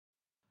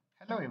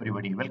Hello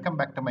everybody, welcome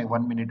back to my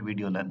 1 minute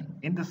video learning.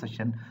 In this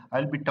session,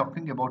 I'll be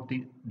talking about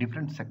the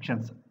different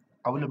sections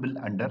available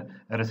under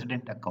a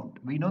resident account.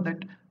 We know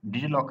that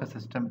DigiLocker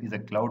system is a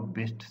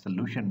cloud-based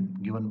solution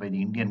given by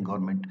the Indian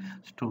government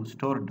to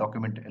store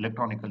document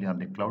electronically on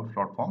the cloud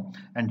platform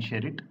and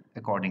share it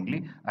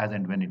accordingly as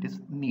and when it is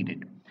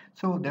needed.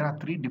 So there are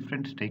three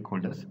different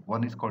stakeholders.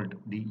 One is called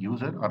the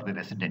user or the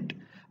resident.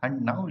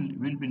 And now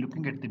we'll be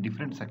looking at the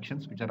different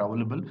sections which are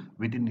available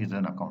within his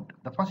own account.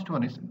 The first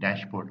one is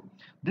dashboard.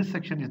 This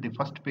section is the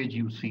first page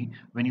you see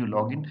when you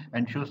log in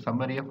and shows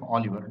summary of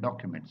all your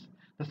documents.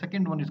 The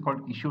second one is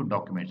called issued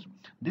documents.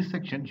 This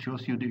section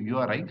shows you the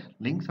URI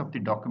links of the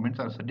documents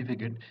or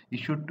certificate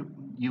issued to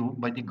you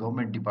by the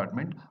government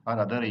department or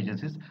other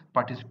agencies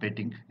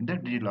participating in the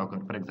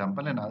DigiLocker. For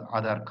example, an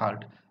Aadhaar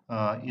card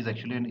is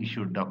actually an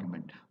issued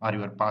document, or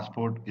your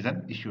passport is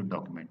an issued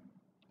document.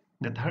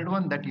 The third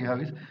one that you have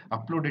is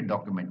uploaded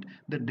document.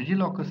 The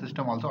DigiLocker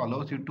system also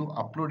allows you to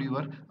upload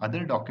your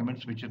other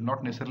documents which are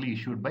not necessarily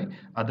issued by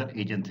other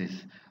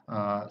agencies.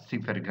 See,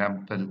 for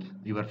example,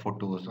 your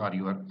photos or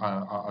your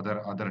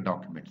other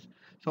documents.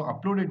 So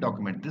uploaded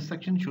document. This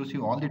section shows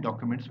you all the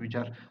documents which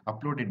are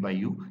uploaded by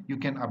you. You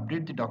can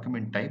update the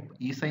document type,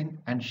 e-sign,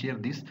 and share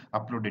these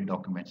uploaded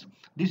documents.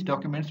 These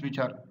documents which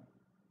are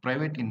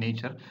private in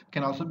nature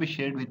can also be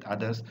shared with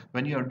others.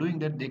 When you are doing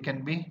that, they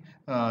can be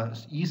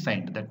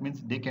e-signed. That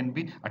means they can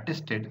be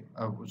attested,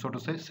 so to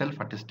say,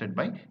 self-attested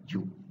by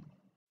you.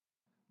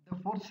 The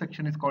fourth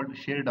section is called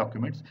share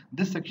documents.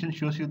 This section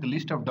shows you the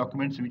list of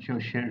documents which you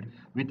have shared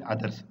with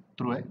others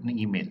through an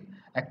email.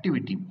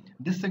 Activity.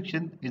 This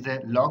section is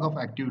a log of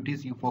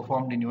activities you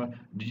performed in your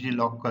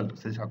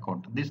DigiLocker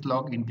account. This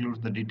log includes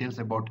the details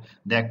about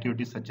the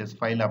activities such as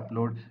file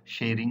upload,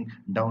 sharing,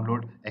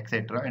 download,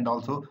 etc., and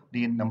also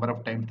the number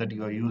of times that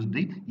you have used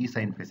the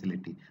e-sign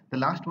facility. The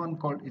last one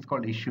is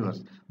called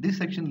issuers. This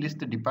section lists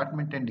the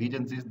department and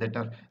agencies that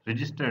are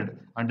registered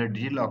under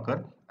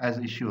DigiLocker as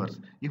issuers.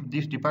 If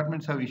these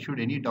departments have issued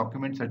any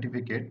document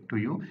certificate to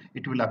you,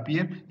 it will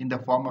appear in the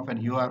form of an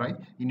URI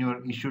in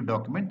your issued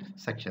document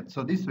section.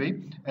 So this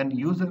way, an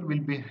user will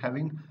be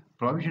having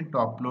provision to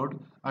upload,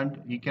 and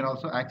he can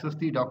also access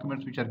the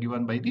documents which are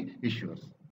given by the issuers.